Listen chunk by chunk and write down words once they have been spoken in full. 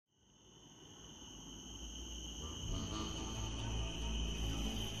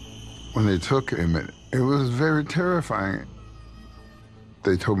When they took Emmett, it was very terrifying.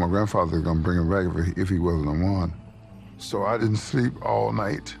 They told my grandfather they were gonna bring him back if he wasn't the one. So I didn't sleep all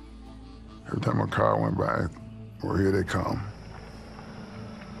night. Every time a car went by, well, here they come.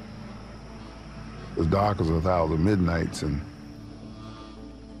 It was dark as 1,000 midnights, and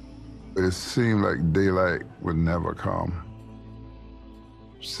it seemed like daylight would never come.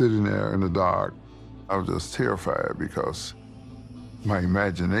 Sitting there in the dark, I was just terrified because my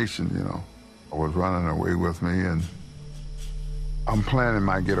imagination, you know, was running away with me, and I'm planning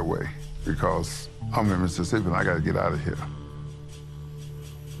my getaway because I'm in Mississippi and I gotta get out of here.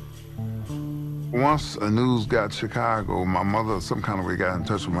 Once the news got Chicago, my mother some kind of way got in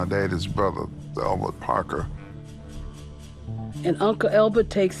touch with my daddy's brother, Albert Parker. And Uncle Albert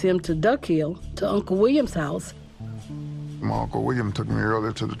takes him to Duck Hill, to Uncle William's house. My Uncle William took me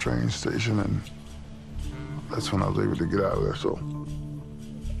early to the train station, and that's when I was able to get out of there. So,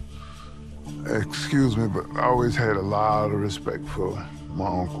 excuse me, but I always had a lot of respect for my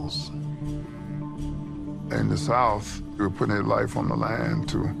uncles. In the South, they were putting their life on the line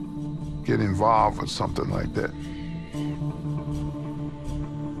to get involved with something like that.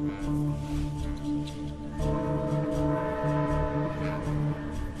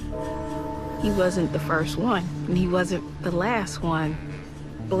 He wasn't the first one, and he wasn't the last one.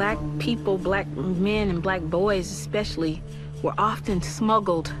 Black people, black men and black boys especially, were often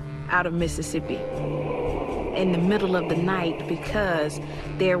smuggled out of Mississippi in the middle of the night because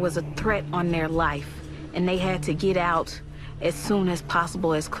there was a threat on their life, and they had to get out as soon as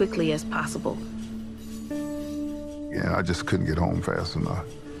possible, as quickly as possible. Yeah, I just couldn't get home fast enough.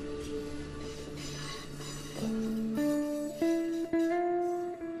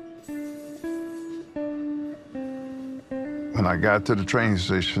 When I got to the train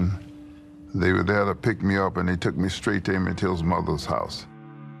station, they were there to pick me up, and they took me straight to Emmett Till's mother's house.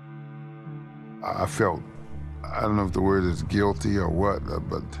 I felt, I don't know if the word is guilty or what,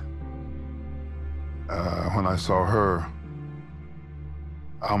 but when I saw her,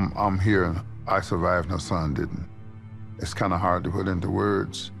 I'm here and I survived and her son didn't. It's kind of hard to put into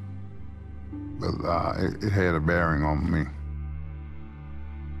words, but it had a bearing on me.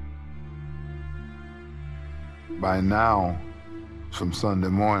 By now, from Sunday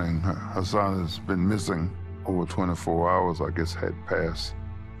morning, her son has been missing over 24 hours, I guess, had passed.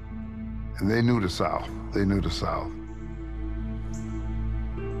 And they knew the South. They knew the South.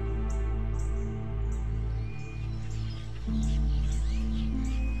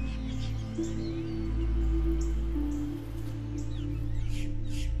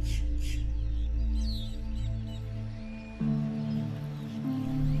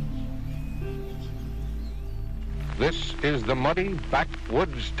 This is the muddy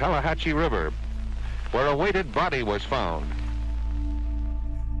backwoods Tallahatchie River, where a weighted body was found.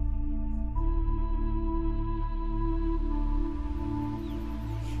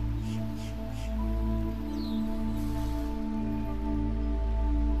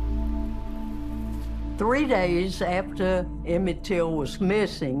 Three days after Emmett Till was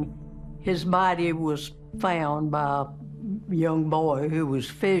missing, his body was found by a young boy who was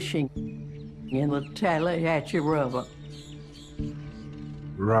fishing in the Tallahatchie River.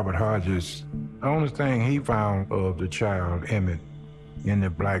 Robert Hodges, the only thing he found of the child, Emmett, in the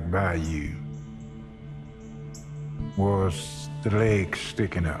Black Bayou was the legs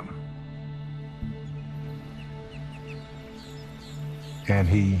sticking up. And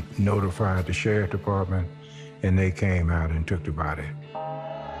he notified the sheriff department, and they came out and took the body.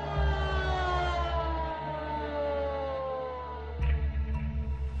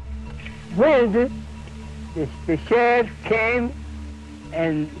 Wednesday, the sheriff came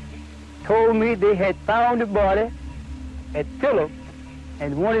and told me they had found the body at Phillip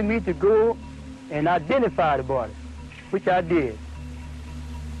and wanted me to go and identify the body, which I did.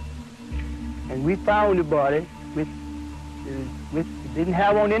 And we found the body with didn't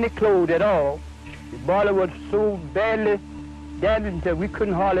have on any clothes at all. The body was so badly damaged that we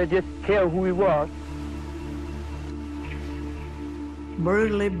couldn't hardly just tell who he was.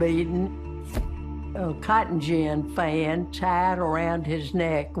 Brutally beaten, a cotton gin fan tied around his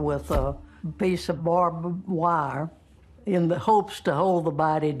neck with a piece of barbed wire in the hopes to hold the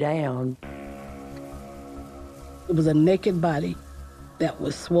body down. It was a naked body that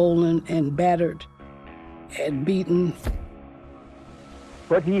was swollen and battered and beaten.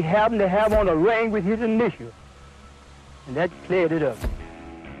 But he happened to have on a ring with his initials, and that cleared it up.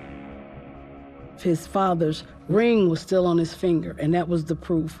 His father's ring was still on his finger, and that was the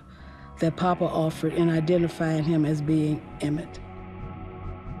proof that Papa offered in identifying him as being Emmett.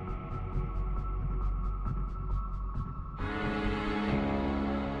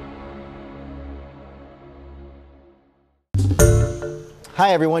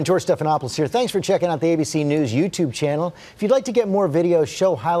 Hi, everyone. George Stephanopoulos here. Thanks for checking out the ABC News YouTube channel. If you'd like to get more videos,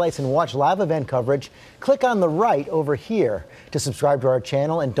 show highlights, and watch live event coverage, click on the right over here to subscribe to our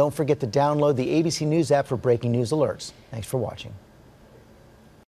channel. And don't forget to download the ABC News app for breaking news alerts. Thanks for watching.